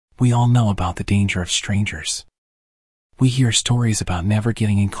We all know about the danger of strangers. We hear stories about never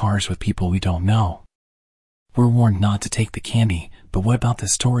getting in cars with people we don't know. We're warned not to take the candy, but what about the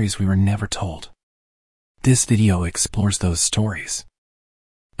stories we were never told? This video explores those stories.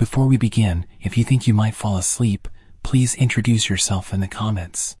 Before we begin, if you think you might fall asleep, please introduce yourself in the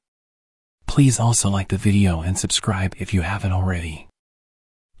comments. Please also like the video and subscribe if you haven't already.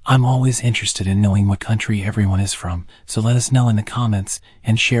 I'm always interested in knowing what country everyone is from, so let us know in the comments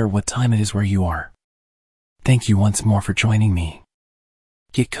and share what time it is where you are. Thank you once more for joining me.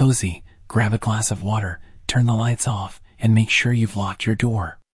 Get cozy, grab a glass of water, turn the lights off, and make sure you've locked your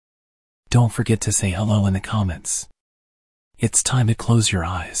door. Don't forget to say hello in the comments. It's time to close your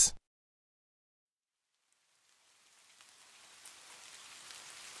eyes.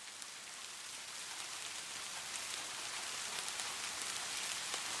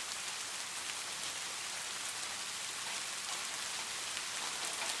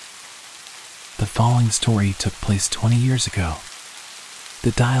 The following story took place 20 years ago.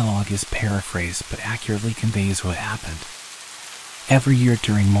 The dialogue is paraphrased but accurately conveys what happened. Every year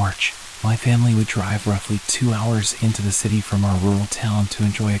during March, my family would drive roughly 2 hours into the city from our rural town to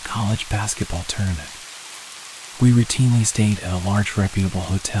enjoy a college basketball tournament. We routinely stayed at a large reputable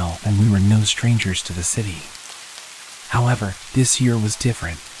hotel and we were no strangers to the city. However, this year was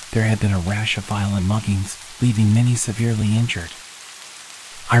different. There had been a rash of violent muggings, leaving many severely injured.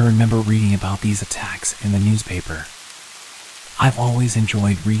 I remember reading about these attacks in the newspaper. I've always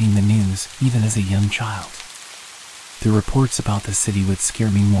enjoyed reading the news, even as a young child. The reports about the city would scare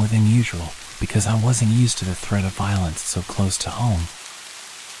me more than usual, because I wasn't used to the threat of violence so close to home.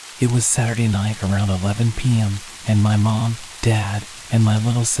 It was Saturday night around 11 p.m., and my mom, dad, and my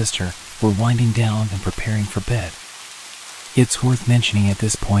little sister were winding down and preparing for bed. It's worth mentioning at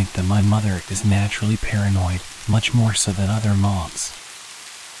this point that my mother is naturally paranoid, much more so than other moms.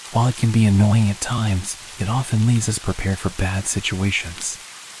 While it can be annoying at times, it often leaves us prepared for bad situations.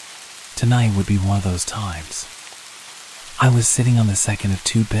 Tonight would be one of those times. I was sitting on the second of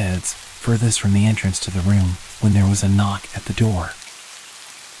 2 beds, furthest from the entrance to the room, when there was a knock at the door.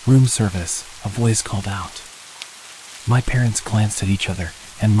 "Room service," a voice called out. My parents glanced at each other,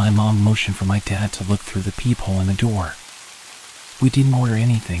 and my mom motioned for my dad to look through the peephole in the door. "We didn't order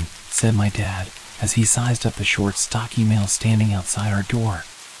anything," said my dad, as he sized up the short, stocky male standing outside our door.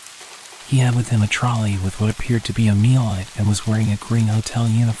 He had with him a trolley with what appeared to be a meal on it and was wearing a green hotel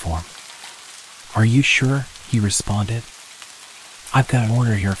uniform. "Are you sure?" he responded. "I've got an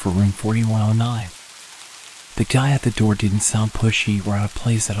order here for room 4109. The guy at the door didn't sound pushy or out of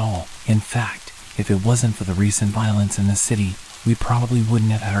place at all. In fact, if it wasn't for the recent violence in the city, we probably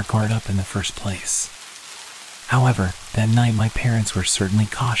wouldn't have had our guard up in the first place. However, that night my parents were certainly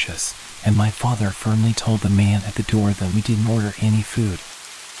cautious, and my father firmly told the man at the door that we didn't order any food.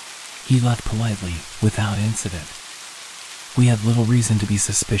 He left politely, without incident. We had little reason to be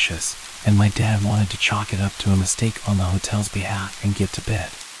suspicious, and my dad wanted to chalk it up to a mistake on the hotel's behalf and get to bed.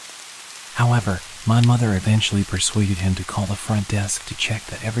 However, my mother eventually persuaded him to call the front desk to check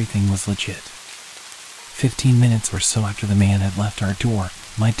that everything was legit. 15 minutes or so after the man had left our door,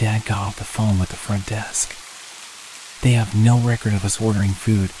 my dad got off the phone with the front desk. They have no record of us ordering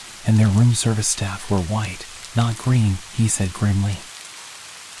food, and their room service staff were white, not green, he said grimly.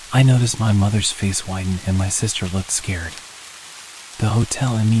 I noticed my mother's face whiten and my sister looked scared. The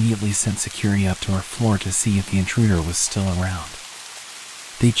hotel immediately sent security up to our floor to see if the intruder was still around.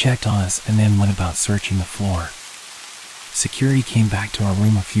 They checked on us and then went about searching the floor. Security came back to our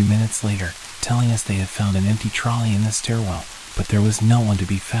room a few minutes later, telling us they had found an empty trolley in the stairwell, but there was no one to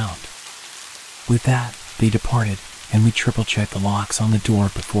be found. With that, they departed, and we triple-checked the locks on the door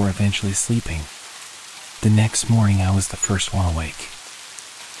before eventually sleeping. The next morning I was the first one awake.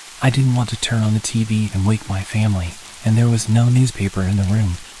 I didn't want to turn on the TV and wake my family, and there was no newspaper in the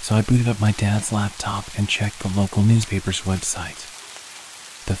room, so I booted up my dad's laptop and checked the local newspaper's website.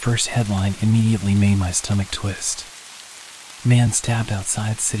 The first headline immediately made my stomach twist. "Man stabbed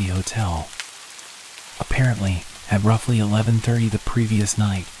outside City Hotel." Apparently, at roughly 11:30 the previous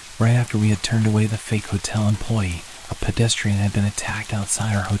night, right after we had turned away the fake hotel employee, a pedestrian had been attacked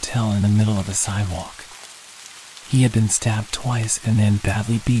outside our hotel in the middle of the sidewalk. He had been stabbed twice and then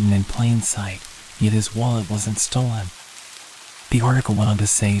badly beaten in plain sight, yet his wallet wasn't stolen. The article went on to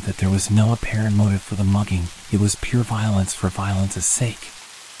say that there was no apparent motive for the mugging, it was pure violence for violence's sake.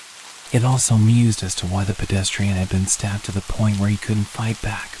 It also mused as to why the pedestrian had been stabbed to the point where he couldn't fight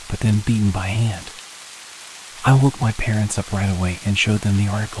back, but then beaten by hand. I woke my parents up right away and showed them the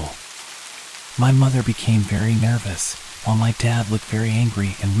article. My mother became very nervous, while my dad looked very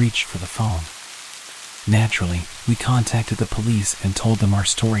angry and reached for the phone. Naturally, we contacted the police and told them our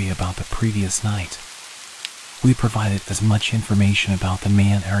story about the previous night. We provided as much information about the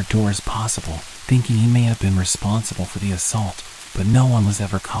man at our door as possible, thinking he may have been responsible for the assault, but no one was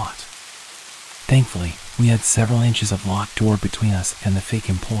ever caught. Thankfully, we had several inches of locked door between us and the fake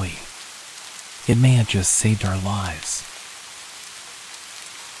employee. It may have just saved our lives.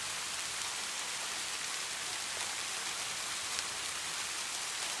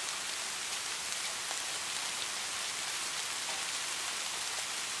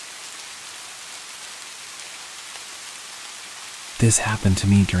 This happened to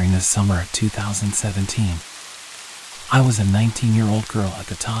me during the summer of 2017. I was a 19-year-old girl at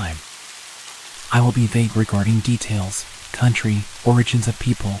the time. I will be vague regarding details, country, origins of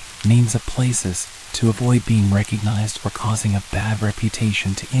people, names of places, to avoid being recognized or causing a bad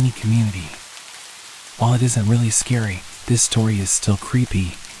reputation to any community. While it isn't really scary, this story is still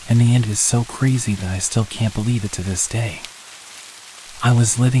creepy, and the end is so crazy that I still can't believe it to this day. I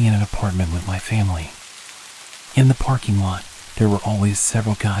was living in an apartment with my family. In the parking lot, there were always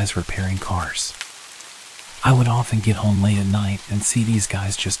several guys repairing cars. I would often get home late at night and see these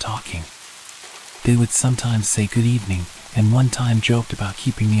guys just talking. They would sometimes say good evening, and one time joked about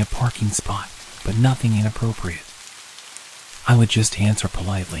keeping me a parking spot, but nothing inappropriate. I would just answer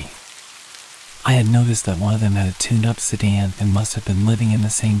politely. I had noticed that one of them had a tuned-up sedan and must have been living in the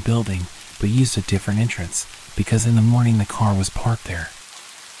same building, but used a different entrance, because in the morning the car was parked there.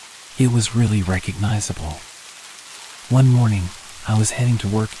 It was really recognizable. One morning, I was heading to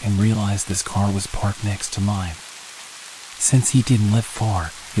work and realized this car was parked next to mine. Since he didn't live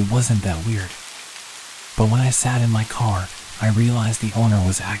far, it wasn't that weird. But when I sat in my car, I realized the owner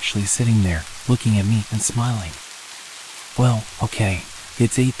was actually sitting there, looking at me and smiling. Well, okay,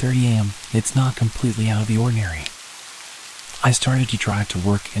 it's 8:30 a.m., it's not completely out of the ordinary. I started to drive to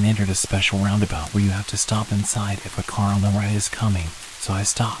work and entered a special roundabout where you have to stop inside if a car on the right is coming, so I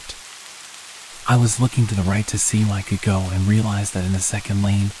stopped. I was looking to the right to see where I could go and realized that in the second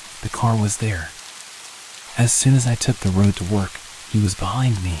lane, the car was there. As soon as I took the road to work, he was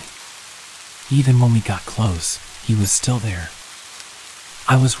behind me. Even when we got close, he was still there.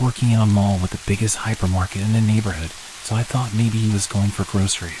 I was working in a mall with the biggest hypermarket in the neighborhood, so I thought maybe he was going for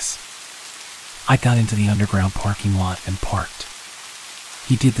groceries. I got into the underground parking lot and parked.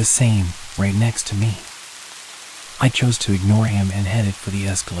 He did the same, right next to me. I chose to ignore him and headed for the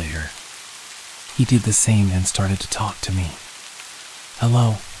escalator. He did the same and started to talk to me.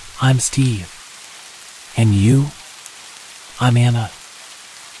 Hello, I'm Steve. And you? I'm Anna.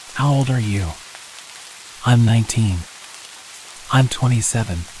 How old are you? I'm 19. I'm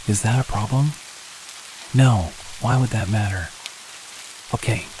 27. Is that a problem? No, why would that matter?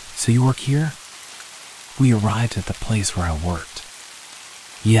 Okay, so you work here? We arrived at the place where I worked.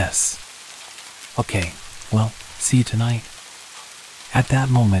 Yes. Okay, well, see you tonight. At that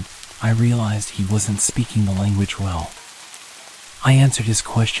moment, I realized he wasn't speaking the language well. I answered his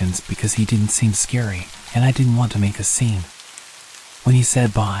questions because he didn't seem scary, and I didn't want to make a scene. When he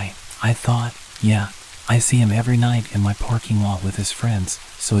said bye, I thought, yeah, I see him every night in my parking lot with his friends,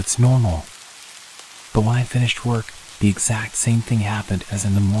 so it's normal. But when I finished work, the exact same thing happened as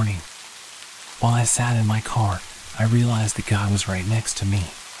in the morning. While I sat in my car, I realized the guy was right next to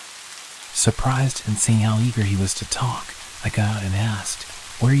me. Surprised and seeing how eager he was to talk, I got out and asked,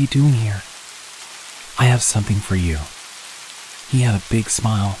 "What are you doing here?" "I have something for you." He had a big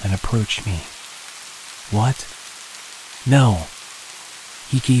smile and approached me. "What?" "No."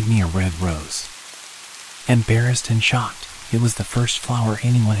 He gave me a red rose. Embarrassed and shocked, it was the first flower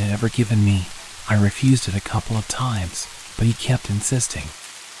anyone had ever given me. I refused it a couple of times, but he kept insisting.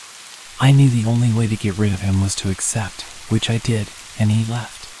 I knew the only way to get rid of him was to accept, which I did, and he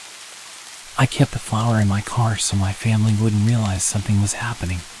left. I kept the flower in my car so my family wouldn't realize something was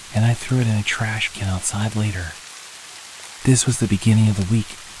happening, and I threw it in a trash can outside later. This was the beginning of the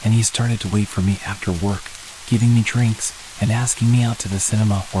week, and he started to wait for me after work, giving me drinks and asking me out to the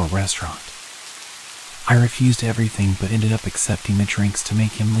cinema or a restaurant. I refused everything but ended up accepting the drinks to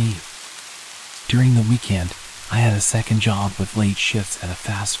make him leave. During the weekend, I had a second job with late shifts at a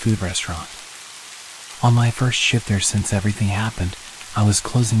fast food restaurant. On my first shift there since everything happened, I was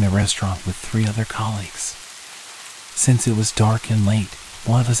closing the restaurant with 3 other colleagues. Since it was dark and late,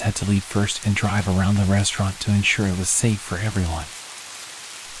 one of us had to leave first and drive around the restaurant to ensure it was safe for everyone.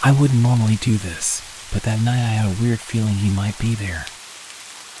 I wouldn't normally do this, but that night I had a weird feeling he might be there.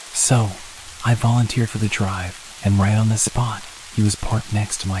 So, I volunteered for the drive, and right on the spot, he was parked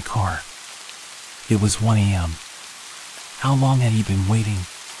next to my car. It was 1 a.m. How long had he been waiting?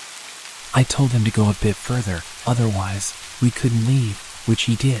 I told him to go a bit further, otherwise, we couldn't leave, which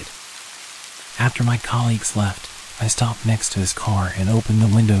he did. After my colleagues left, I stopped next to his car and opened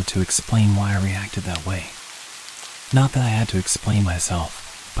the window to explain why I reacted that way. Not that I had to explain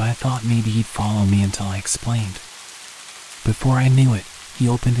myself, but I thought maybe he'd follow me until I explained. Before I knew it, he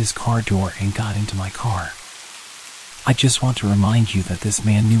opened his car door and got into my car. I just want to remind you that this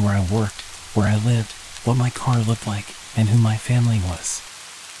man knew where I worked, where I lived, what my car looked like, and who my family was.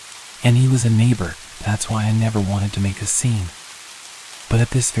 And he was a neighbor, that's why I never wanted to make a scene. But at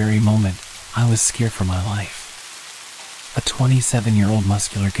this very moment, I was scared for my life. A 27-year-old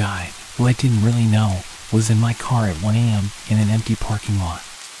muscular guy, who I didn't really know, was in my car at 1 a.m. in an empty parking lot.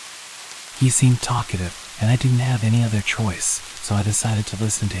 He seemed talkative, and I didn't have any other choice, so I decided to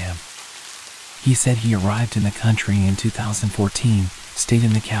listen to him. He said he arrived in the country in 2014, stayed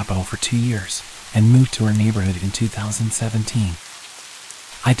in the capital for 2 years, and moved to our neighborhood in 2017.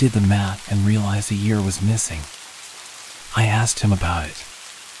 I did the math and realized a year was missing. I asked him about it.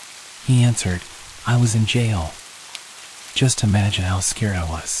 He answered, "I was in jail." Just imagine how scared I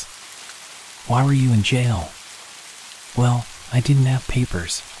was. "Why were you in jail?" "Well, I didn't have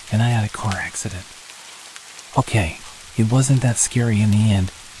papers, and I had a car accident." Okay, it wasn't that scary in the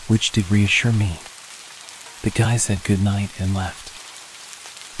end, which did reassure me. The guy said goodnight and left.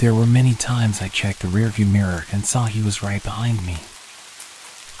 There were many times I checked the rearview mirror and saw he was right behind me.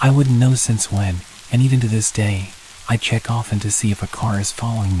 I wouldn't know since when, and even to this day, I check often to see if a car is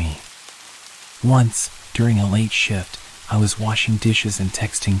following me. Once, during a late shift, I was washing dishes and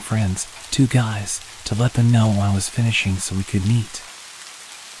texting friends, 2 guys, to let them know I was finishing so we could meet.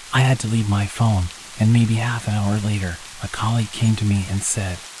 I had to leave my phone, and maybe half an hour later, a colleague came to me and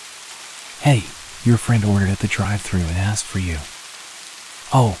said, "Hey, your friend ordered at the drive-thru and asked for you."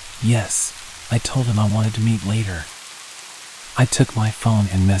 "Oh, yes," I told him I wanted to meet later. I took my phone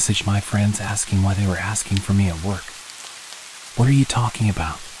and messaged my friends asking why they were asking for me at work. "What are you talking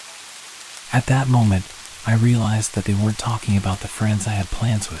about?" At that moment, I realized that they weren't talking about the friends I had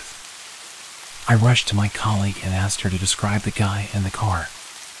plans with. I rushed to my colleague and asked her to describe the guy in the car.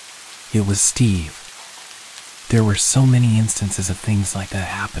 It was Steve. There were so many instances of things like that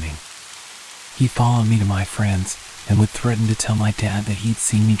happening. He followed me to my friends and would threaten to tell my dad that he'd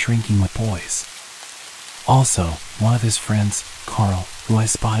seen me drinking with boys. Also, one of his friends, Carl, who I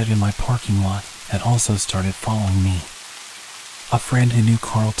spotted in my parking lot, had also started following me. A friend who knew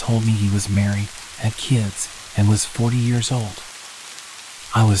Carl told me he was married, had kids, and was 40 years old.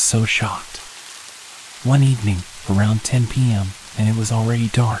 I was so shocked. One evening, around 10 p.m., and it was already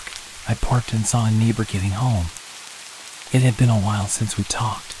dark, I parked and saw a neighbor getting home. It had been a while since we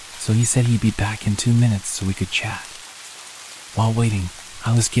talked, so he said he'd be back in 2 minutes so we could chat. While waiting,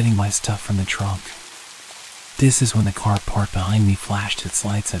 I was getting my stuff from the trunk. This is when the car parked behind me flashed its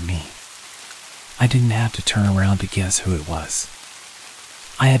lights at me. I didn't have to turn around to guess who it was.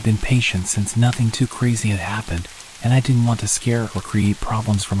 I had been patient since nothing too crazy had happened, and I didn't want to scare or create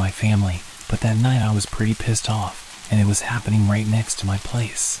problems for my family, but that night I was pretty pissed off, and it was happening right next to my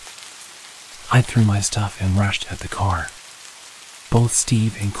place. I threw my stuff and rushed at the car. Both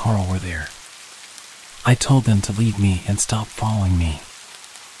Steve and Carl were there. I told them to leave me and stop following me.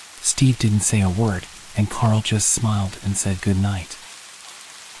 Steve didn't say a word, and Carl just smiled and said goodnight.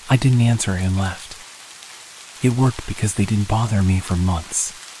 I didn't answer and left. It worked because they didn't bother me for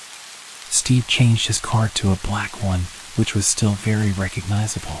months. Steve changed his car to a black one, which was still very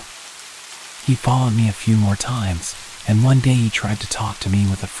recognizable. He followed me a few more times, and one day he tried to talk to me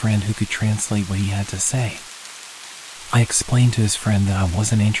with a friend who could translate what he had to say. I explained to his friend that I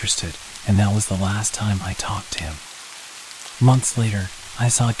wasn't interested, and that was the last time I talked to him. Months later, I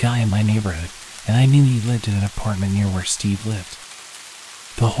saw a guy in my neighborhood, and I knew he lived in an apartment near where Steve lived.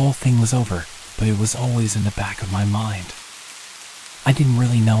 The whole thing was over, but it was always in the back of my mind. I didn't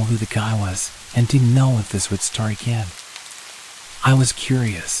really know who the guy was, and didn't know if this would start again. I was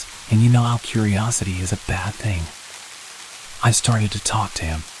curious, and you know how curiosity is a bad thing. I started to talk to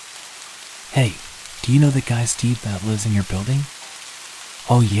him. "Hey, do you know the guy Steve that lives in your building?"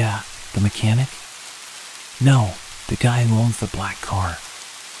 "Oh yeah, the mechanic?" "No, the guy who owns the black car."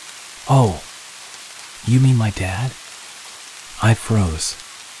 "Oh, you mean my dad?" I froze.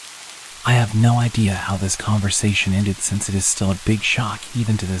 I have no idea how this conversation ended since it is still a big shock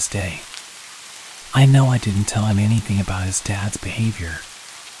even to this day. I know I didn't tell him anything about his dad's behavior.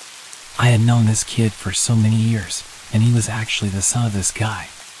 I had known this kid for so many years, and he was actually the son of this guy.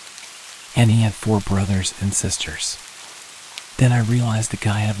 And he had 4 brothers and sisters. Then I realized the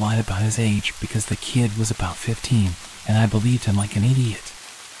guy had lied about his age because the kid was about 15, and I believed him like an idiot.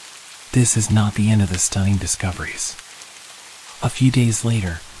 This is not the end of the stunning discoveries. A few days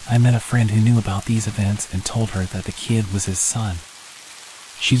later, I met a friend who knew about these events and told her that the kid was his son.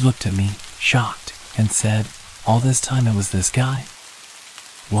 She looked at me, shocked, and said, "All this time it was this guy?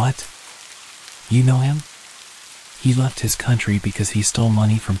 What? You know him? He left his country because he stole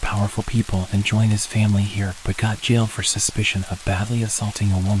money from powerful people and joined his family here, but got jailed for suspicion of badly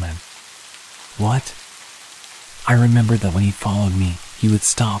assaulting a woman." What? I remembered that when he followed me, he would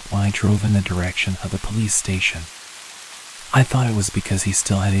stop when I drove in the direction of the police station. I thought it was because he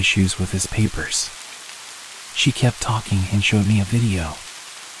still had issues with his papers. She kept talking and showed me a video.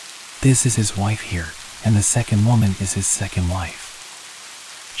 This is his wife here, and the second woman is his second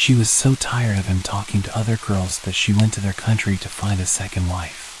wife. She was so tired of him talking to other girls that she went to their country to find a second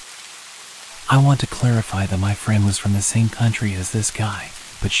wife. I want to clarify that my friend was from the same country as this guy,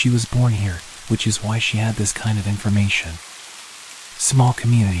 but she was born here, which is why she had this kind of information. Small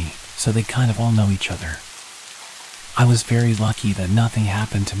community, so they kind of all know each other. I was very lucky that nothing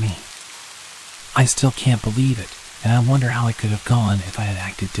happened to me. I still can't believe it, and I wonder how it could have gone if I had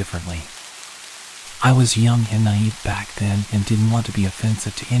acted differently. I was young and naive back then and didn't want to be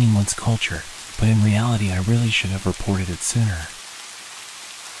offensive to anyone's culture, but in reality I really should have reported it sooner.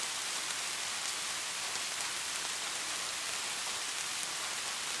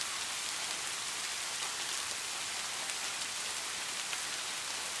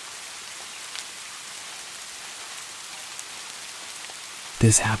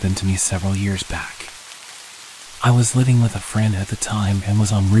 This happened to me several years back. I was living with a friend at the time and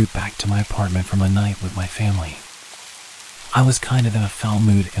was en route back to my apartment from a night with my family. I was kind of in a foul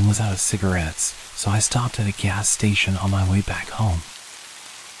mood and was out of cigarettes, so I stopped at a gas station on my way back home.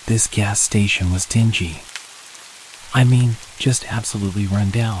 This gas station was dingy. I mean, just absolutely run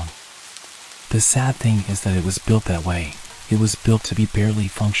down. The sad thing is that it was built that way. It was built to be barely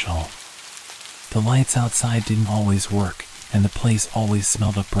functional. The lights outside didn't always work, and the place always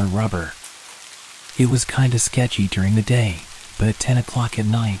smelled of burnt rubber. It was kinda sketchy during the day, but at 10 o'clock at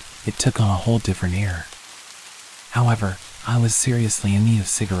night, it took on a whole different air. However, I was seriously in need of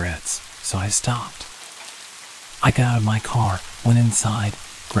cigarettes, so I stopped. I got out of my car, went inside,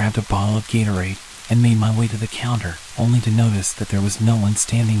 grabbed a bottle of Gatorade, and made my way to the counter, only to notice that there was no one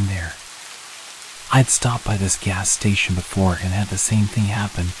standing there. I'd stopped by this gas station before and had the same thing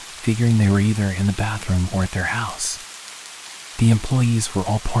happen, figuring they were either in the bathroom or at their house. The employees were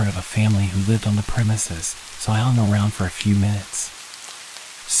all part of a family who lived on the premises, so I hung around for a few minutes.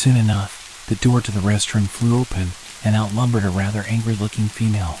 Soon enough, the door to the restroom flew open, and out lumbered a rather angry-looking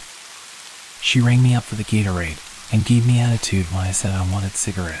female. She rang me up for the Gatorade, and gave me attitude when I said I wanted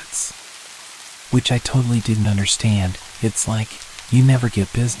cigarettes. Which I totally didn't understand. It's like, you never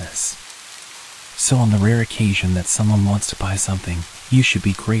get business. So on the rare occasion that someone wants to buy something, you should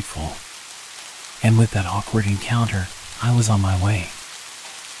be grateful. And with that awkward encounter, I was on my way.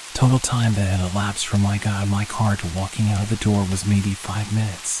 Total time that had elapsed from when I got out of my car to walking out of the door was maybe 5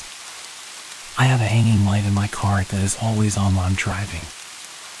 minutes. I have a hanging light in my car that is always on when I'm driving.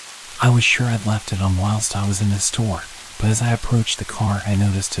 I was sure I'd left it on whilst I was in the store, but as I approached the car I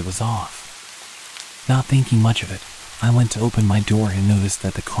noticed it was off. Not thinking much of it, I went to open my door and noticed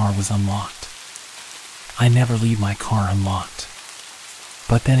that the car was unlocked. I never leave my car unlocked.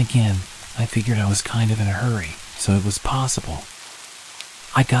 But then again, I figured I was kind of in a hurry, so it was possible.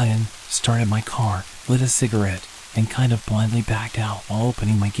 I got in, started my car, lit a cigarette, and kind of blindly backed out while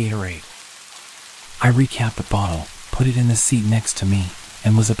opening my Gatorade. I recapped the bottle, put it in the seat next to me,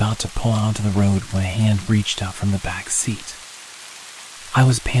 and was about to pull out onto the road when a hand reached out from the back seat. I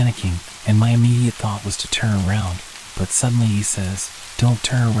was panicking, and my immediate thought was to turn around, but suddenly he says, "Don't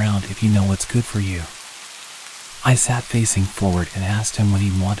turn around if you know what's good for you." I sat facing forward and asked him what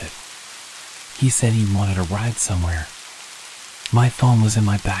he wanted. He said he wanted a ride somewhere. My phone was in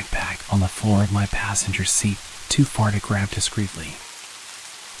my backpack on the floor of my passenger seat, too far to grab discreetly.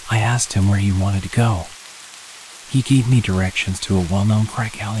 I asked him where he wanted to go. He gave me directions to a well-known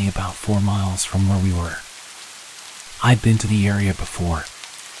crack alley about 4 miles from where we were. I'd been to the area before.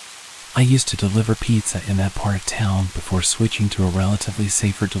 I used to deliver pizza in that part of town before switching to a relatively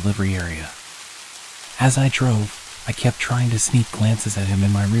safer delivery area. As I drove, I kept trying to sneak glances at him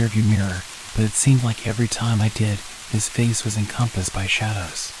in my rearview mirror, but it seemed like every time I did, his face was encompassed by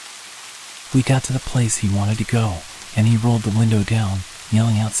shadows. We got to the place he wanted to go, and he rolled the window down,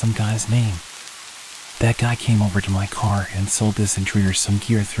 yelling out some guy's name. That guy came over to my car and sold this intruder some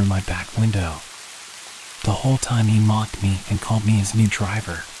gear through my back window. The whole time he mocked me and called me his new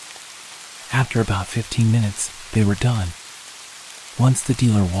driver. After about 15 minutes, they were done. Once the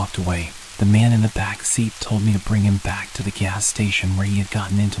dealer walked away, the man in the back seat told me to bring him back to the gas station where he had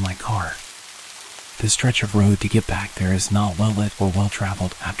gotten into my car. The stretch of road to get back there is not well lit or well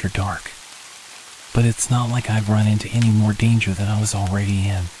traveled after dark. but it's not like I've run into any more danger than I was already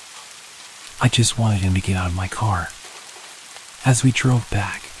in. I just wanted him to get out of my car. As we drove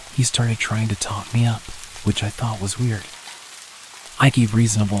back, he started trying to talk me up, which I thought was weird. I gave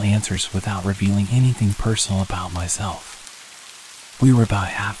reasonable answers without revealing anything personal about myself. We were about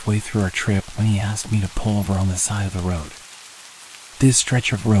halfway through our trip when he asked me to pull over on the side of the road. This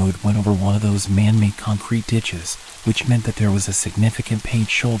stretch of road went over one of those man-made concrete ditches, which meant that there was a significant paved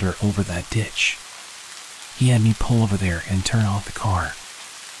shoulder over that ditch. He had me pull over there and turn off the car.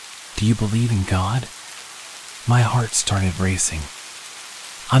 Do you believe in God? My heart started racing.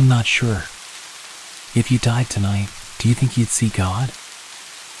 I'm not sure. If you died tonight, do you think you'd see God?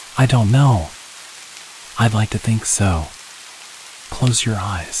 I don't know. I'd like to think so. Close your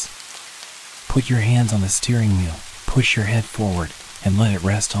eyes. Put your hands on the steering wheel, push your head forward, and let it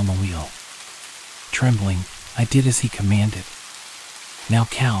rest on the wheel. Trembling, I did as he commanded. Now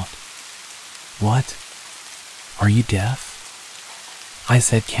count. What? Are you deaf? I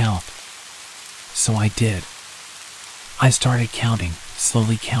said count. So I did. I started counting,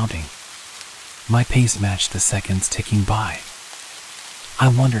 slowly counting. My pace matched the seconds ticking by. I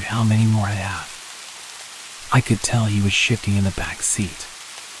wondered how many more I'd have. I could tell he was shifting in the back seat.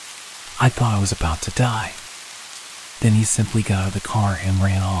 I thought I was about to die. Then he simply got out of the car and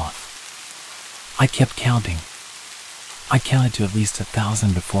ran off. I kept counting. I counted to at least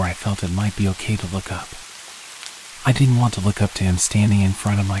 1,000 before I felt it might be okay to look up. I didn't want to look up to him standing in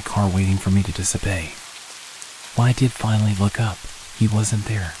front of my car waiting for me to disobey. When I did finally look up, he wasn't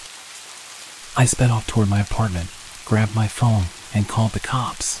there. I sped off toward my apartment, grabbed my phone, and called the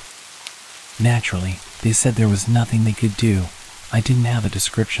cops. Naturally, they said there was nothing they could do. I didn't have a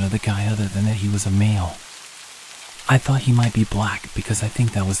description of the guy other than that he was a male. I thought he might be black because I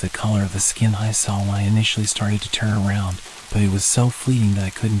think that was the color of the skin I saw when I initially started to turn around, but it was so fleeting that I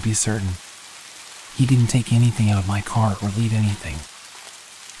couldn't be certain. He didn't take anything out of my car or leave anything.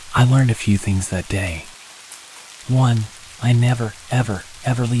 I learned a few things that day. 1. I never,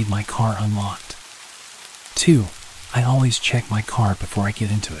 ever leave my car unlocked. 2. I always check my car before I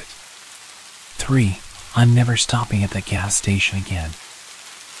get into it. 3. I'm never stopping at that gas station again.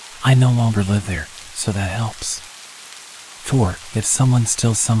 I no longer live there, so that helps. 4. If someone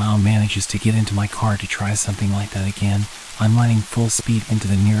still somehow manages to get into my car to try something like that again, I'm running full speed into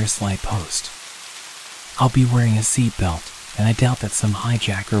the nearest light post. I'll be wearing a seatbelt, and I doubt that some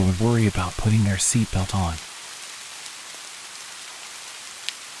hijacker would worry about putting their seatbelt on.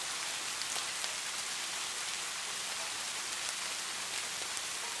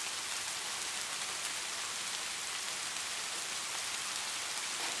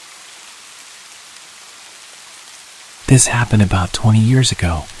 This happened about 20 years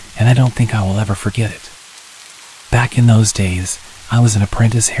ago, and I don't think I will ever forget it. Back in those days, I was an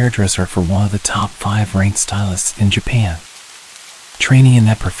apprentice hairdresser for one of the top 5 ranked stylists in Japan. Training in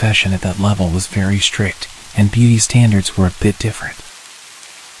that profession at that level was very strict, and beauty standards were a bit different.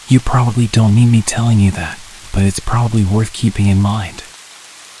 You probably don't need me telling you that, but it's probably worth keeping in mind.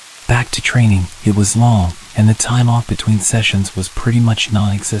 Back to training, it was long, and the time off between sessions was pretty much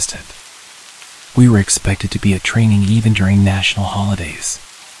non-existent. We were expected to be at training even during national holidays.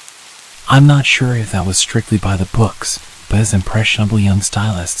 I'm not sure if that was strictly by the books, but as impressionable young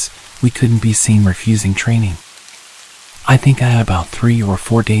stylists, we couldn't be seen refusing training. I think I had about 3 or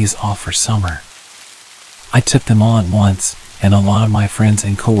 4 days off for summer. I took them all at once, and a lot of my friends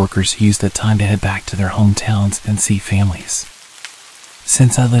and coworkers used the time to head back to their hometowns and see families.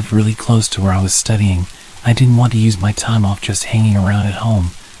 Since I lived really close to where I was studying, I didn't want to use my time off just hanging around at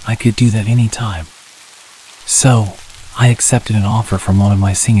home. I could do that any time. So, I accepted an offer from one of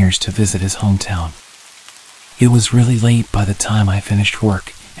my seniors to visit his hometown. It was really late by the time I finished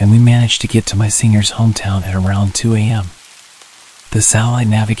work, and we managed to get to my senior's hometown at around 2 a.m. The satellite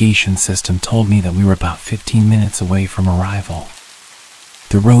navigation system told me that we were about 15 minutes away from arrival.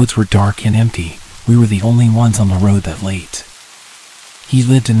 The roads were dark and empty. We were the only ones on the road that late. He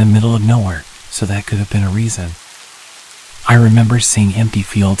lived in the middle of nowhere, so that could have been a reason. I remember seeing empty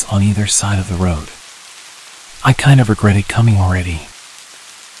fields on either side of the road. I kind of regretted coming already.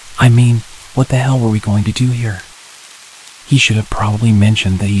 I mean, what the hell were we going to do here? He should have probably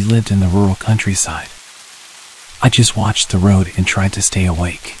mentioned that he lived in the rural countryside. I just watched the road and tried to stay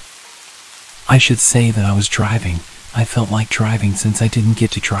awake. I should say that I was driving. I felt like driving since I didn't get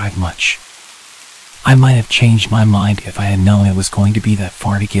to drive much. I might have changed my mind if I had known it was going to be that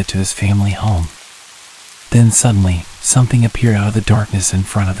far to get to his family home. Then suddenly, something appeared out of the darkness in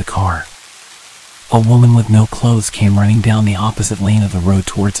front of the car. A woman with no clothes came running down the opposite lane of the road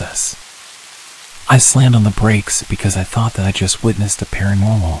towards us. I slammed on the brakes because I thought that I just witnessed the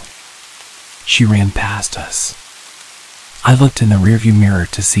paranormal. She ran past us. I looked in the rearview mirror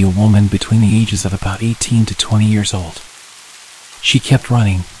to see a woman between the ages of about 18 to 20 years old. She kept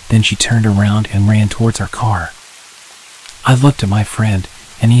running, then she turned around and ran towards our car. I looked at my friend,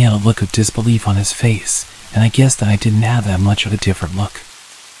 and he had a look of disbelief on his face, and I guessed that I didn't have that much of a different look.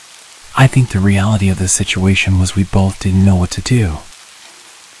 I think the reality of the situation was we both didn't know what to do.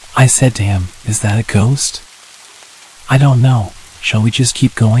 I said to him, "Is that a ghost?" "I don't know. Shall we just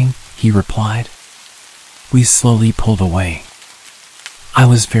keep going?" he replied. We slowly pulled away. I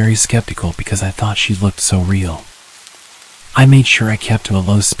was very skeptical because I thought she looked so real. I made sure I kept to a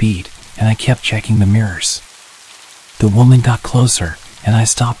low speed, and I kept checking the mirrors. The woman got closer, and I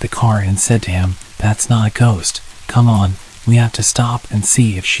stopped the car and said to him, "That's not a ghost. Come on, we have to stop and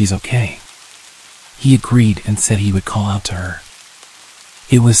see if she's okay." He agreed and said he would call out to her.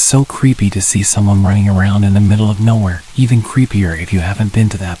 It was so creepy to see someone running around in the middle of nowhere, even creepier if you haven't been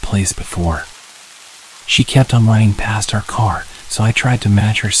to that place before. She kept on running past our car, so I tried to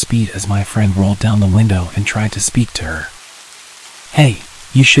match her speed as my friend rolled down the window and tried to speak to her. "Hey,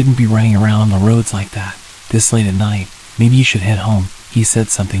 you shouldn't be running around on the roads like that, this late at night. Maybe you should head home," he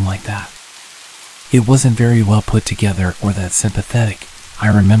said something like that. It wasn't very well put together or that sympathetic, I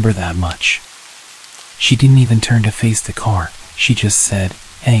remember that much. She didn't even turn to face the car, she just said,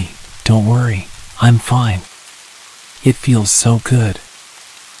 "Hey, don't worry, I'm fine." It feels so good.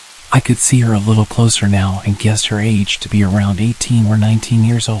 I could see her a little closer now and guessed her age to be around 18 or 19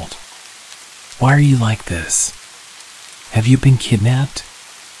 years old. Why are you like this? Have you been kidnapped?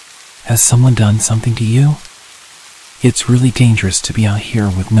 Has someone done something to you? It's really dangerous to be out here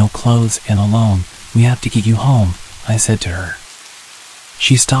with no clothes and alone. We have to get you home, I said to her.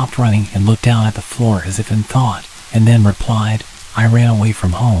 She stopped running and looked down at the floor as if in thought, and then replied, "I ran away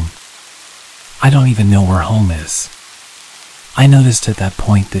from home. I don't even know where home is." I noticed at that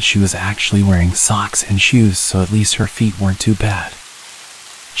point that she was actually wearing socks and shoes, so at least her feet weren't too bad.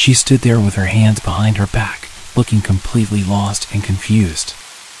 She stood there with her hands behind her back, looking completely lost and confused.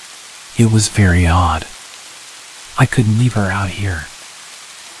 It was very odd. I couldn't leave her out here.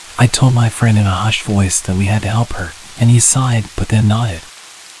 I told my friend in a hushed voice that we had to help her, and he sighed but then nodded.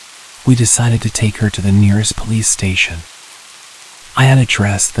 We decided to take her to the nearest police station. I had a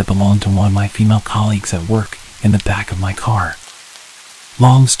dress that belonged to one of my female colleagues at work in the back of my car.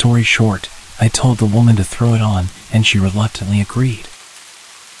 Long story short, I told the woman to throw it on, and she reluctantly agreed.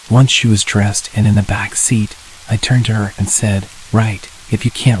 Once she was dressed and in the back seat, I turned to her and said, "Right, if you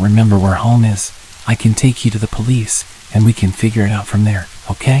can't remember where home is, I can take you to the police, and we can figure it out from there,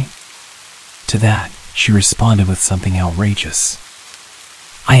 okay?" To that, she responded with something outrageous.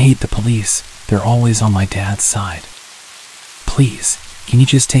 "I hate the police. They're always on my dad's side. Please, can you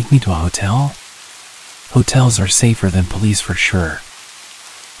just take me to a hotel? Hotels are safer than police for sure.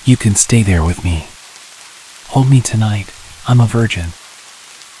 You can stay there with me. Hold me tonight. I'm a virgin."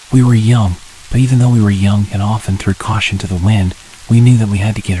 We were young, but even though we were young and often threw caution to the wind, we knew that we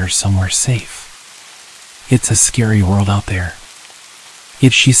had to get her somewhere safe. It's a scary world out there.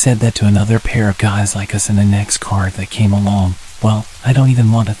 If she said that to another pair of guys like us in the next car that came along, well, I don't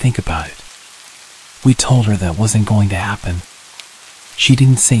even want to think about it. We told her that wasn't going to happen. She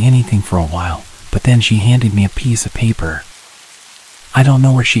didn't say anything for a while, but then she handed me a piece of paper. I don't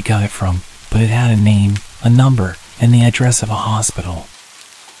know where she got it from, but it had a name, a number, and the address of a hospital.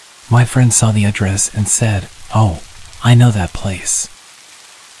 My friend saw the address and said, "Oh, I know that place."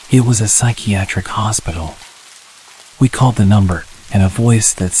 It was a psychiatric hospital. We called the number, and a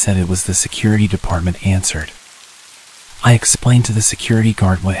voice that said it was the security department answered. I explained to the security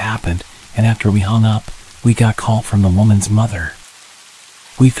guard what happened, and after we hung up, we got a call from the woman's mother.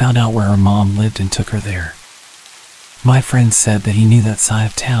 We found out where her mom lived and took her there. My friend said that he knew that side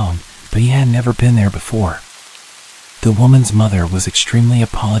of town, but he had never been there before. The woman's mother was extremely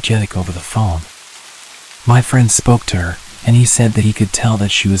apologetic over the phone. My friend spoke to her, and he said that he could tell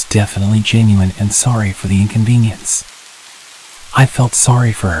that she was definitely genuine and sorry for the inconvenience. I felt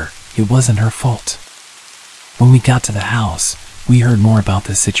sorry for her. It wasn't her fault. When we got to the house, we heard more about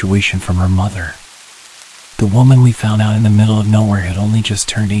this situation from her mother. The woman we found out in the middle of nowhere had only just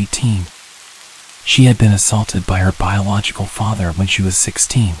turned 18. She had been assaulted by her biological father when she was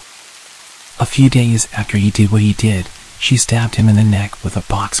 16. A few days after he did what he did, she stabbed him in the neck with a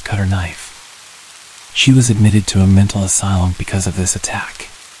box cutter knife. She was admitted to a mental asylum because of this attack.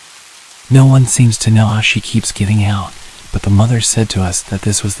 No one seems to know how she keeps getting out, but the mother said to us that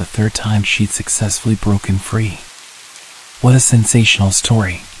this was the third time she'd successfully broken free. What a sensational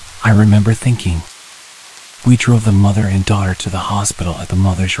story, I remember thinking. We drove the mother and daughter to the hospital at the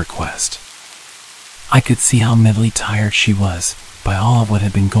mother's request. I could see how mentally tired she was by all of what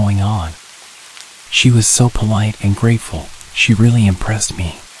had been going on. She was so polite and grateful. She really impressed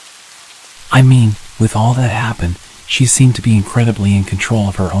me. I mean, with all that happened, she seemed to be incredibly in control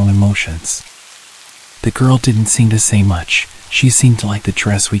of her own emotions. The girl didn't seem to say much. She seemed to like the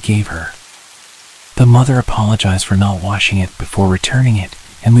dress we gave her. The mother apologized for not washing it before returning it,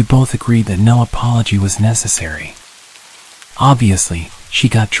 and we both agreed that no apology was necessary. Obviously, she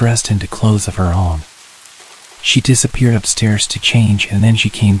got dressed into clothes of her own. She disappeared upstairs to change, and then she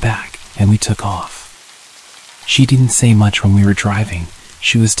came back, and we took off. She didn't say much when we were driving.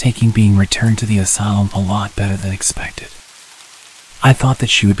 She was taking being returned to the asylum a lot better than expected. I thought that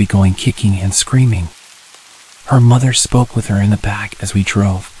she would be going kicking and screaming. Her mother spoke with her in the back as we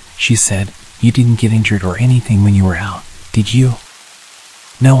drove. She said, "You didn't get injured or anything when you were out, did you?"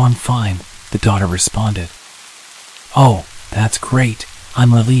 "No, I'm fine," the daughter responded. "Oh, that's great.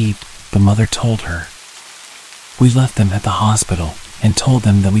 I'm relieved," the mother told her. We left them at the hospital and told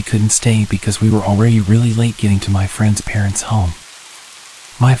them that we couldn't stay because we were already really late getting to my friend's parents' home.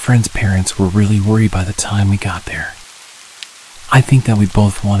 My friend's parents were really worried by the time we got there. I think that we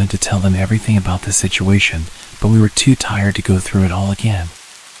both wanted to tell them everything about the situation, but we were too tired to go through it all again.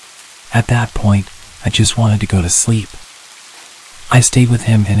 At that point, I just wanted to go to sleep. I stayed with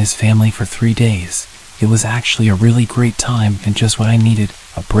him and his family for 3 days. It was actually a really great time and just what I needed,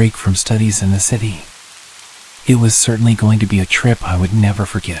 a break from studies in the city. It was certainly going to be a trip I would never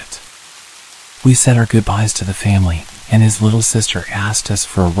forget. We said our goodbyes to the family, and his little sister asked us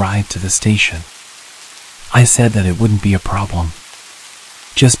for a ride to the station. I said that it wouldn't be a problem.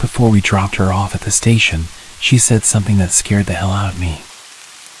 Just before we dropped her off at the station, she said something that scared the hell out of me.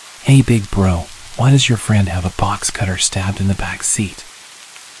 "Hey big bro, why does your friend have a box cutter stabbed in the back seat?"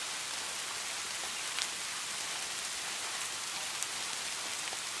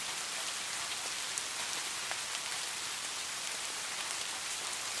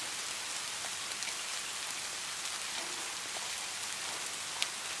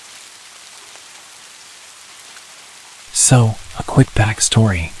 So, a quick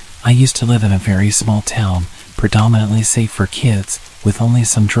backstory. I used to live in a very small town, predominantly safe for kids, with only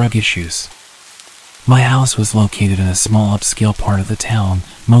some drug issues. My house was located in a small upscale part of the town.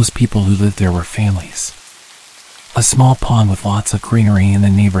 Most people who lived there were families. A small pond with lots of greenery in the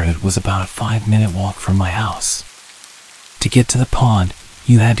neighborhood was about a 5-minute walk from my house. To get to the pond,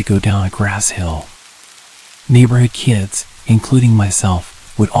 you had to go down a grass hill. Neighborhood kids, including myself,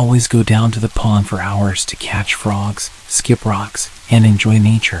 would always go down to the pond for hours to catch frogs, skip rocks, and enjoy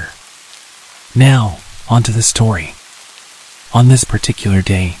nature. Now, onto the story. On this particular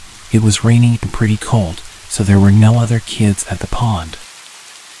day, it was raining and pretty cold, so there were no other kids at the pond.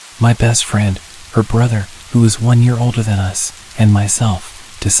 My best friend, her brother, who was 1 year older than us, and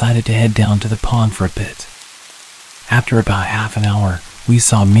myself, decided to head down to the pond for a bit. After about half an hour, we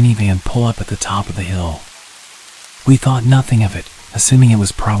saw a minivan pull up at the top of the hill. We thought nothing of it, assuming it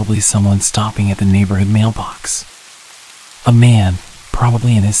was probably someone stopping at the neighborhood mailbox. A man,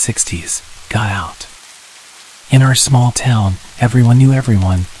 probably in his 60s, got out. In our small town, everyone knew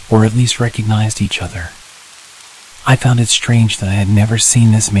everyone, or at least recognized each other. I found it strange that I had never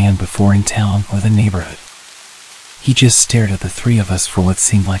seen this man before in town or the neighborhood. He just stared at the three of us for what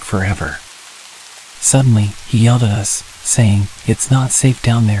seemed like forever. Suddenly, he yelled at us, saying, "It's not safe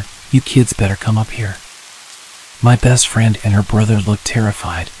down there, you kids better come up here." My best friend and her brother looked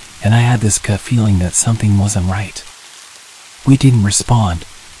terrified, and I had this gut feeling that something wasn't right. We didn't respond,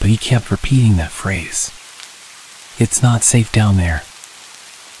 but he kept repeating that phrase. "It's not safe down there.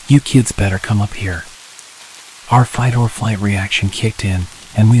 You kids better come up here." Our fight or flight reaction kicked in,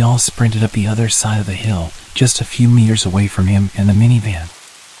 and we all sprinted up the other side of the hill, just a few meters away from him and the minivan.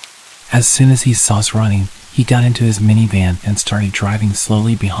 As soon as he saw us running, he got into his minivan and started driving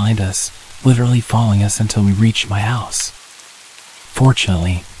slowly behind us, literally following us until we reached my house.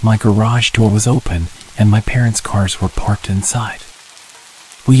 Fortunately, my garage door was open and my parents' cars were parked inside.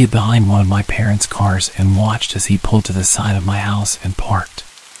 We hid behind one of my parents' cars and watched as he pulled to the side of my house and parked.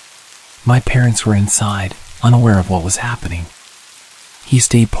 My parents were inside, unaware of what was happening. He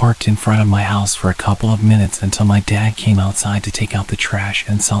stayed parked in front of my house for a couple of minutes until my dad came outside to take out the trash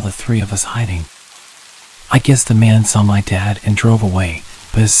and saw the three of us hiding. I guess the man saw my dad and drove away,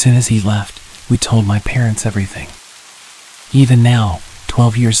 but as soon as he left, we told my parents everything. Even now,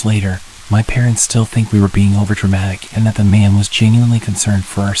 12 years later, my parents still think we were being overdramatic and that the man was genuinely concerned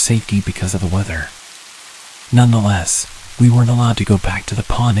for our safety because of the weather. Nonetheless, we weren't allowed to go back to the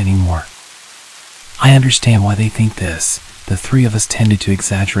pond anymore. I understand why they think this. The three of us tended to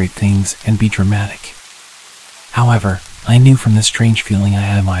exaggerate things and be dramatic. However, I knew from the strange feeling I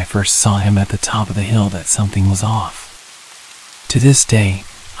had when I first saw him at the top of the hill that something was off. To this day,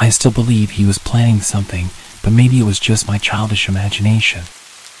 I still believe he was planning something, but maybe it was just my childish imagination.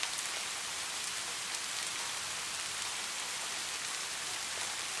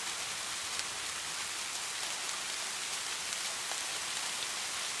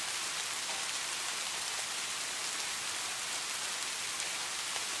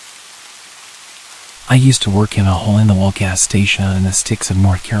 I used to work in a hole-in-the-wall gas station in the sticks of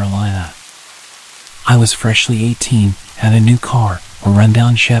North Carolina. I was freshly 18, had a new car, a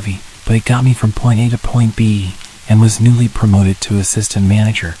rundown Chevy, but it got me from point A to point B, and was newly promoted to assistant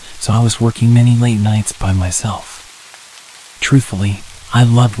manager, so I was working many late nights by myself. Truthfully, I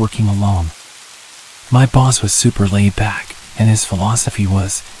loved working alone. My boss was super laid back, and his philosophy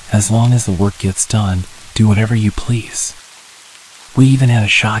was, as long as the work gets done, do whatever you please. We even had a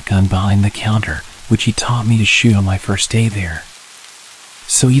shotgun behind the counter, which he taught me to shoot on my first day there.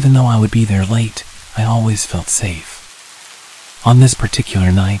 So even though I would be there late, I always felt safe. On this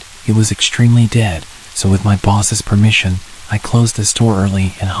particular night, it was extremely dead, so with my boss's permission, I closed the store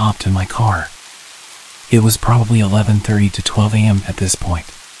early and hopped in my car. It was probably 11:30 to 12 a.m. at this point.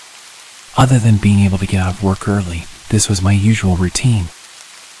 Other than being able to get out of work early, this was my usual routine.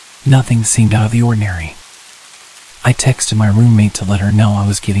 Nothing seemed out of the ordinary. I texted my roommate to let her know I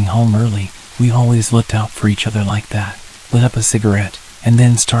was getting home early. We always looked out for each other like that, lit up a cigarette, and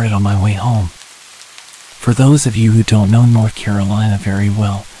then started on my way home. For those of you who don't know North Carolina very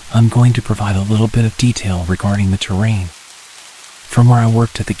well, I'm going to provide a little bit of detail regarding the terrain. From where I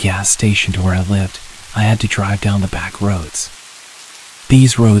worked at the gas station to where I lived, I had to drive down the back roads.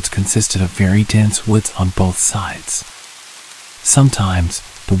 These roads consisted of very dense woods on both sides. Sometimes,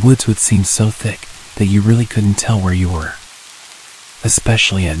 the woods would seem so thick that you really couldn't tell where you were,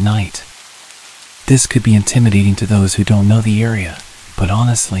 especially at night. This could be intimidating to those who don't know the area, but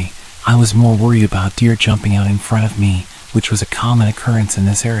honestly, I was more worried about deer jumping out in front of me, which was a common occurrence in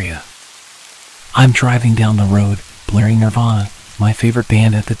this area. I'm driving down the road, blaring Nirvana, my favorite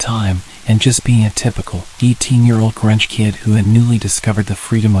band at the time, and just being a typical 18-year-old grunge kid who had newly discovered the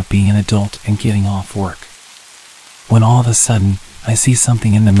freedom of being an adult and getting off work. When all of a sudden, I see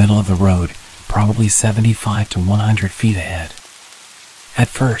something in the middle of the road, probably 75 to 100 feet ahead. At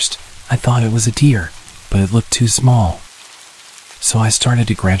first, I thought it was a deer, but it looked too small. So I started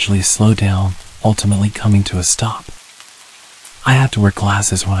to gradually slow down, ultimately coming to a stop. I have to wear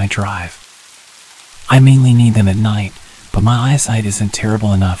glasses when I drive. I mainly need them at night, but my eyesight isn't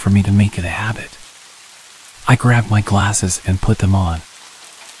terrible enough for me to make it a habit. I grabbed my glasses and put them on.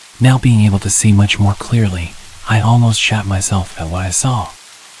 Now being able to see much more clearly, I almost shat myself at what I saw.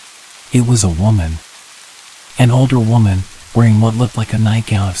 It was a woman. An older woman, wearing what looked like a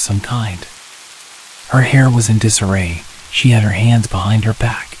nightgown of some kind. Her hair was in disarray, she had her hands behind her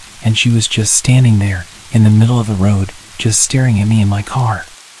back, and she was just standing there, in the middle of the road, just staring at me in my car.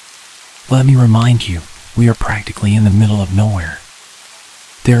 Let me remind you, we are practically in the middle of nowhere.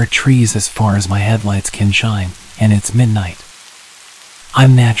 There are trees as far as my headlights can shine, and it's midnight.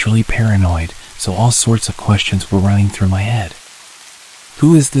 I'm naturally paranoid, so all sorts of questions were running through my head.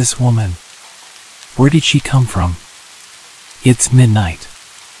 Who is this woman? Where did she come from? It's midnight.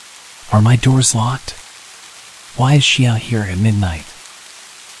 Are my doors locked? Why is she out here at midnight?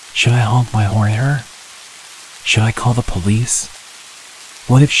 Should I honk my horn at her? Should I call the police?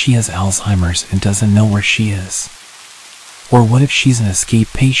 What if she has Alzheimer's and doesn't know where she is? Or what if she's an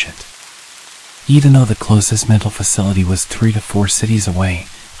escaped patient? Even though the closest mental facility was 3 to 4 cities away,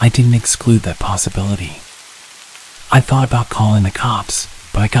 I didn't exclude that possibility. I thought about calling the cops,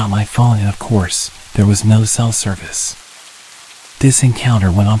 but I got my phone and of course, there was no cell service. This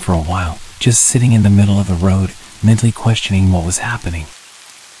encounter went on for a while, just sitting in the middle of the road, mentally questioning what was happening.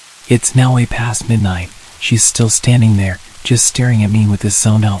 It's now way past midnight. She's still standing there, just staring at me with this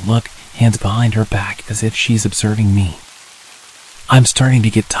zoned out look, hands behind her back as if she's observing me. I'm starting to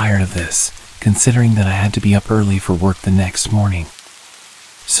get tired of this, considering that I had to be up early for work the next morning.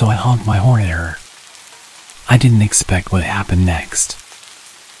 So I honked my horn at her. I didn't expect what happened next.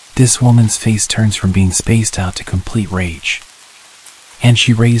 This woman's face turns from being spaced out to complete rage. And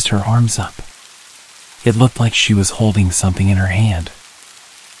she raised her arms up. It looked like she was holding something in her hand.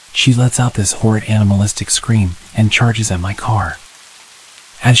 She lets out this horrid animalistic scream and charges at my car.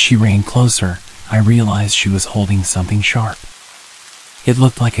 As she ran closer, I realized she was holding something sharp. It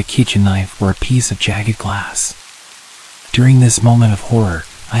looked like a kitchen knife or a piece of jagged glass. During this moment of horror,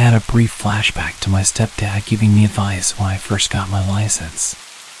 I had a brief flashback to my stepdad giving me advice when I first got my license.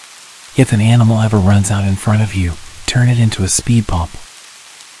 If an animal ever runs out in front of you, turn it into a speed bump.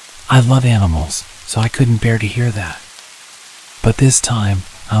 I love animals, so I couldn't bear to hear that. But this time,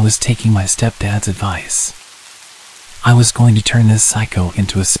 I was taking my stepdad's advice. I was going to turn this psycho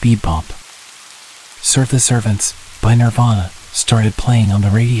into a speed bump. Serve the Servants by Nirvana started playing on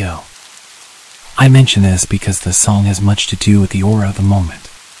the radio. I mention this because the song has much to do with the aura of the moment.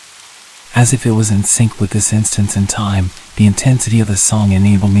 As if it was in sync with this instance in time, the intensity of the song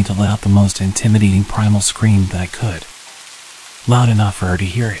enabled me to let out the most intimidating primal scream that I could, loud enough for her to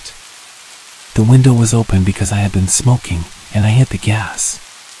hear it. The window was open because I had been smoking, and I hit the gas.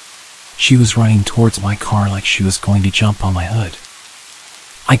 She was running towards my car like she was going to jump on my hood.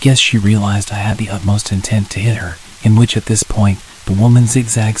 I guess she realized I had the utmost intent to hit her, in which at this point, the woman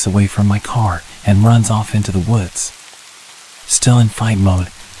zigzags away from my car and runs off into the woods. Still in fight mode,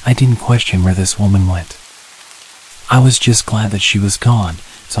 I didn't question where this woman went. I was just glad that she was gone,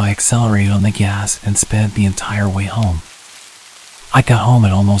 so I accelerated on the gas and sped the entire way home. I got home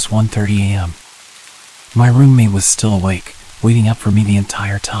at almost 1:30 a.m. My roommate was still awake, waiting up for me the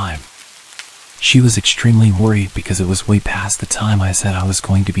entire time. She was extremely worried because it was way past the time I said I was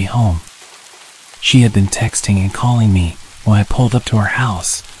going to be home. She had been texting and calling me. When I pulled up to her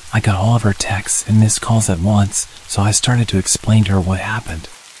house, I got all of her texts and missed calls at once, so I started to explain to her what happened.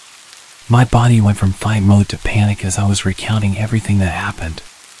 My body went from fight mode to panic as I was recounting everything that happened.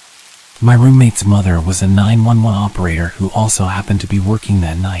 My roommate's mother was a 911 operator who also happened to be working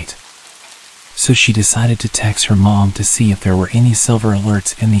that night. So she decided to text her mom to see if there were any silver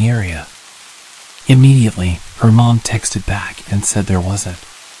alerts in the area. Immediately, her mom texted back and said there wasn't.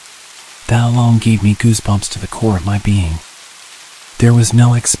 That alone gave me goosebumps to the core of my being. There was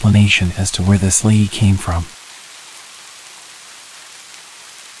no explanation as to where this lady came from.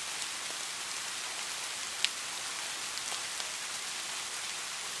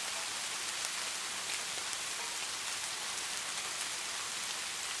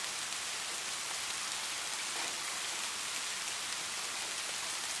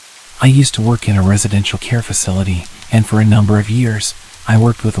 I used to work in a residential care facility, and for a number of years, I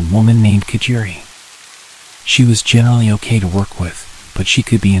worked with a woman named Kajiri. She was generally okay to work with, but she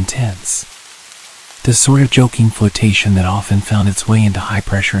could be intense. The sort of joking flirtation that often found its way into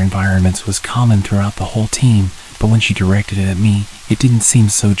high-pressure environments was common throughout the whole team, but when she directed it at me, it didn't seem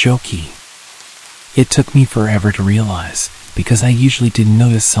so jokey. It took me forever to realize, because I usually didn't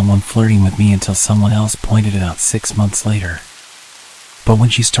notice someone flirting with me until someone else pointed it out 6 months later. But when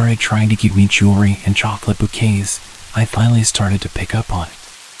she started trying to give me jewelry and chocolate bouquets, I finally started to pick up on it.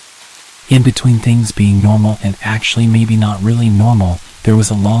 In between things being normal and actually maybe not really normal, there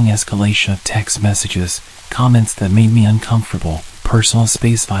was a long escalation of text messages, comments that made me uncomfortable, personal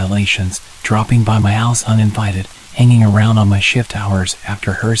space violations, dropping by my house uninvited, hanging around on my shift hours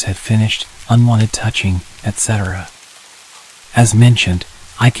after hers had finished, unwanted touching, etc. As mentioned,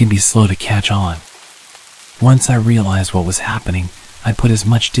 I can be slow to catch on. Once I realized what was happening, I put as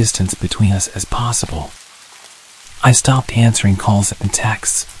much distance between us as possible. I stopped answering calls and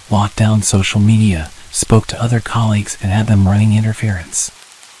texts, locked down social media, spoke to other colleagues and had them running interference.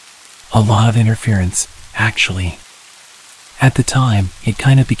 A lot of interference, actually. At the time, it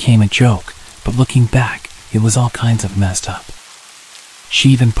kind of became a joke, but looking back, it was all kinds of messed up. She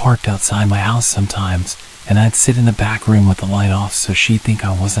even parked outside my house sometimes, and I'd sit in the back room with the light off so she'd think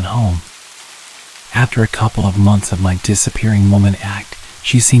I wasn't home. After a couple of months of my disappearing woman act,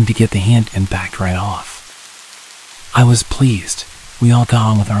 she seemed to get the hint and backed right off. I was pleased. We all got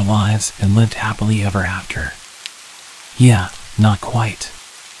on with our lives and lived happily ever after. Yeah, not quite.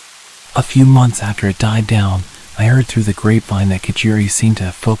 A few months after it died down, I heard through the grapevine that Kajiri seemed to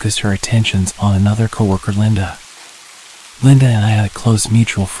have focused her attentions on another coworker, Linda. Linda and I had a close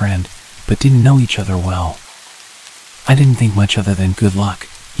mutual friend, but didn't know each other well. I didn't think much other than good luck,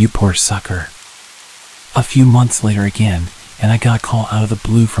 you poor sucker. A few months later again, and I got a call out of the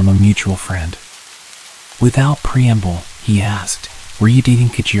blue from a mutual friend. Without preamble, he asked, "Were you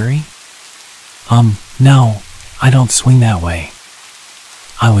dating Kajiri?" No, I don't swing that way.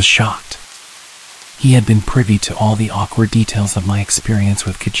 I was shocked. He had been privy to all the awkward details of my experience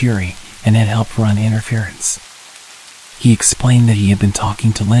with Kajiri and had helped run interference. He explained that he had been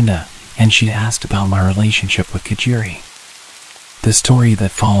talking to Linda, and she'd asked about my relationship with Kajiri. The story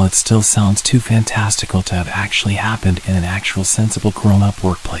that followed still sounds too fantastical to have actually happened in an actual sensible grown-up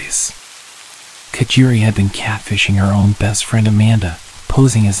workplace. Kajiri had been catfishing her own best friend Amanda,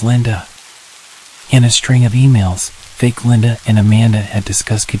 posing as Linda. In a string of emails, fake Linda and Amanda had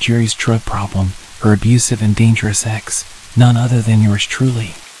discussed Kajiri's drug problem, her abusive and dangerous ex, none other than yours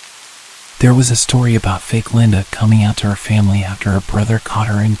truly. There was a story about fake Linda coming out to her family after her brother caught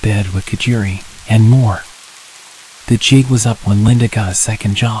her in bed with Kajiri, and more. The jig was up when Linda got a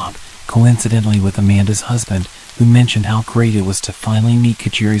second job, coincidentally with Amanda's husband, who mentioned how great it was to finally meet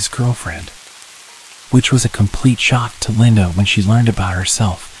Kajiri's girlfriend. which was a complete shock to Linda when she learned about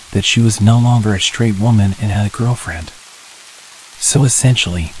herself that she was no longer a straight woman and had a girlfriend. So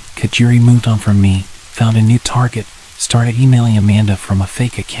essentially, Kajiri moved on from me, found a new target, started emailing Amanda from a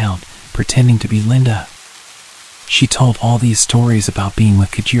fake account, pretending to be Linda. She told all these stories about being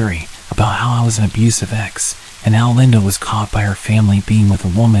with Kajiri, about how I was an abusive ex, and how Linda was caught by her family being with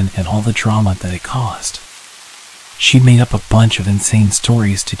a woman and all the drama that it caused. She made up a bunch of insane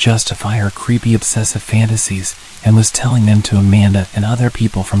stories to justify her creepy obsessive fantasies and was telling them to Amanda and other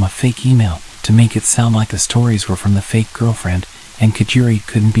people from a fake email to make it sound like the stories were from the fake girlfriend and Kajiri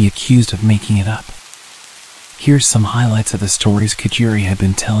couldn't be accused of making it up. Here's some highlights of the stories Kajiri had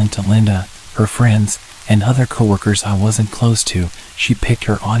been telling to Linda, her friends, and other coworkers I wasn't close to. She picked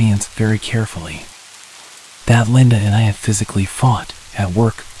her audience very carefully. That Linda and I had physically fought at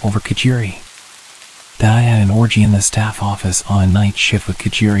work over Kajiri. That I had an orgy in the staff office on a night shift with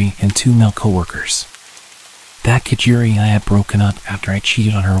Kajiri and 2 male coworkers. That Kajiri and I had broken up after I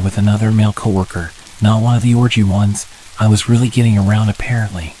cheated on her with another male coworker, not one of the orgy ones. I was really getting around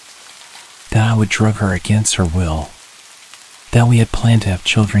apparently. That I would drug her against her will. That we had planned to have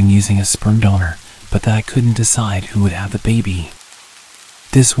children using a sperm donor, but that I couldn't decide who would have the baby.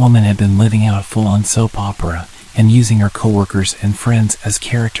 This woman had been living out a full-on soap opera and using her coworkers and friends as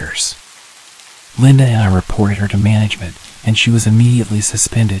characters. Linda and I reported her to management, and she was immediately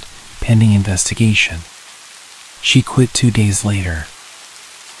suspended, pending investigation. She quit 2 days later.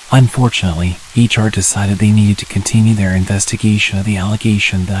 Unfortunately, HR decided they needed to continue their investigation of the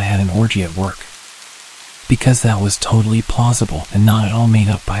allegation that I had an orgy at work, because that was totally plausible and not at all made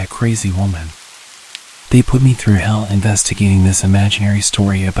up by a crazy woman. They put me through hell investigating this imaginary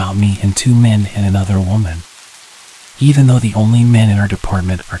story about me and 2 men and another woman, even though the only men in our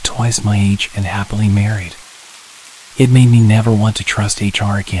department are twice my age and happily married. It made me never want to trust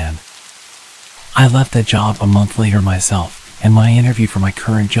HR again. I left that job a month later myself, and when I interviewed for my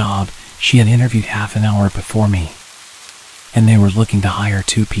current job, she had interviewed half an hour before me, and they were looking to hire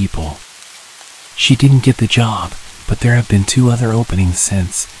 2 people. She didn't get the job, but there have been 2 other openings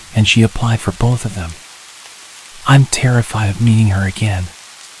since, and she applied for both of them. I'm terrified of meeting her again.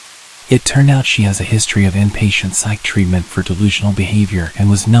 It turned out she has a history of inpatient psych treatment for delusional behavior and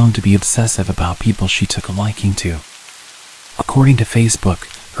was known to be obsessive about people she took a liking to. According to Facebook,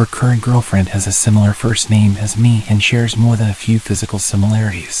 her current girlfriend has a similar first name as me and shares more than a few physical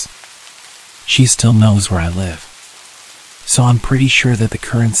similarities. She still knows where I live. So I'm pretty sure that the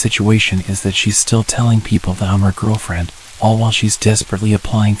current situation is that she's still telling people that I'm her girlfriend, all while she's desperately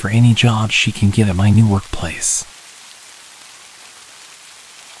applying for any job she can get at my new workplace.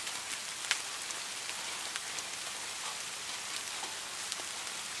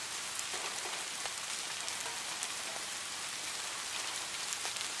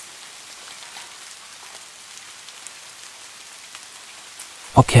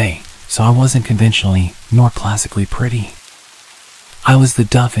 Okay, so I wasn't conventionally nor classically pretty. I was the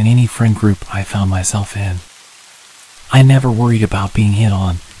duff in any friend group I found myself in. I never worried about being hit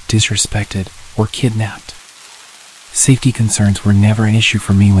on, disrespected, or kidnapped. Safety concerns were never an issue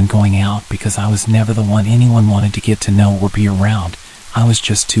for me when going out because I was never the one anyone wanted to get to know or be around. I was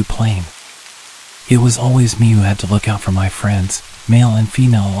just too plain. It was always me who had to look out for my friends, male and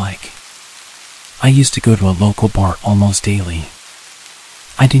female alike. I used to go to a local bar almost daily.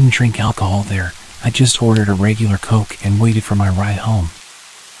 I didn't drink alcohol there, I just ordered a regular Coke and waited for my ride home.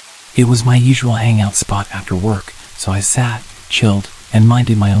 It was my usual hangout spot after work, so I sat, chilled, and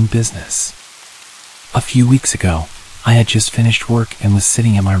minded my own business. A few weeks ago, I had just finished work and was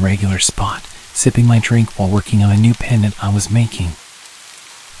sitting at my regular spot, sipping my drink while working on a new pendant I was making.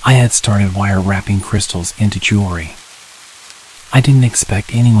 I had started wire wrapping crystals into jewelry. I didn't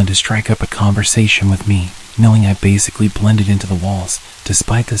expect anyone to strike up a conversation with me, knowing I basically blended into the walls,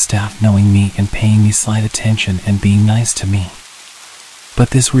 despite the staff knowing me and paying me slight attention and being nice to me. But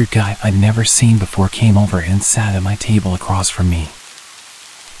this weird guy I'd never seen before came over and sat at my table across from me.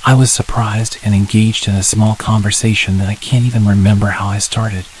 I was surprised and engaged in a small conversation that I can't even remember how I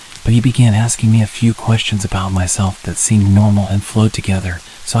started, but he began asking me a few questions about myself that seemed normal and flowed together,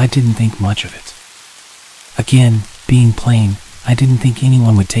 so I didn't think much of it. Again, being plain, I didn't think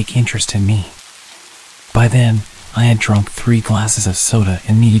anyone would take interest in me. By then, I had drunk 3 glasses of soda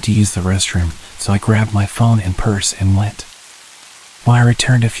and needed to use the restroom, so I grabbed my phone and purse and went. When I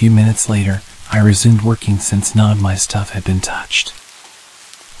returned a few minutes later, I resumed working since none of my stuff had been touched.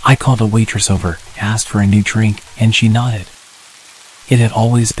 I called a waitress over, asked for a new drink, and she nodded. It had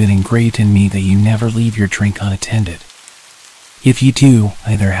always been engraved in me that you never leave your drink unattended. If you do,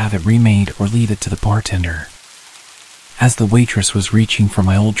 either have it remade or leave it to the bartender. As the waitress was reaching for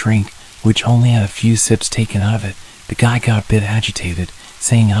my old drink, which only had a few sips taken out of it, the guy got a bit agitated,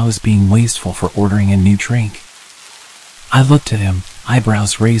 saying I was being wasteful for ordering a new drink. I looked at him,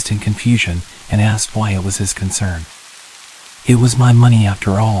 eyebrows raised in confusion, and asked why it was his concern. It was my money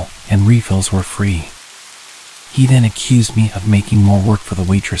after all, and refills were free. He then accused me of making more work for the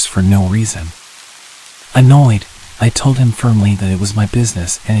waitress for no reason. Annoyed, I told him firmly that it was my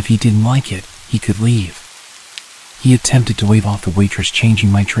business, and if he didn't like it, he could leave. He attempted to wave off the waitress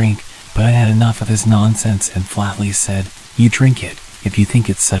changing my drink, but I had enough of his nonsense and flatly said, "You drink it, if you think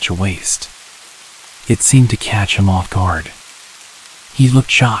it's such a waste." It seemed to catch him off guard. He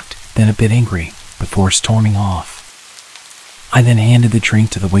looked shocked, then a bit angry, before storming off. I then handed the drink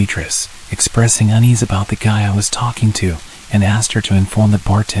to the waitress, expressing unease about the guy I was talking to, and asked her to inform the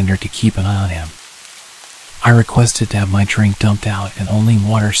bartender to keep an eye on him. I requested to have my drink dumped out and only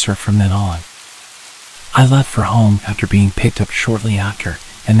water served from then on. I left for home after being picked up shortly after,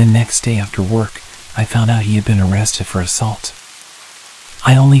 and the next day after work, I found out he had been arrested for assault.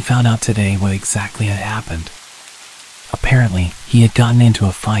 I only found out today what exactly had happened. Apparently, he had gotten into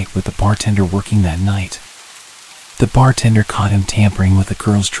a fight with the bartender working that night. The bartender caught him tampering with the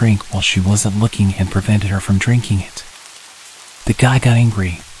girl's drink while she wasn't looking and prevented her from drinking it. The guy got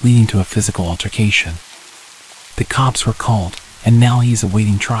angry, leading to a physical altercation. The cops were called, and now he's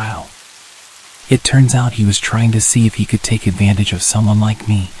awaiting trial. It turns out he was trying to see if he could take advantage of someone like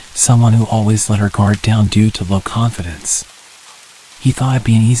me, someone who always let her guard down due to low confidence. He thought I'd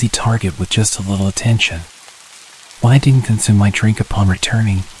be an easy target with just a little attention. When I didn't consume my drink upon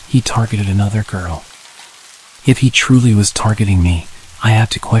returning, he targeted another girl. If he truly was targeting me, I had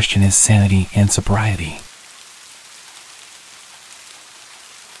to question his sanity and sobriety.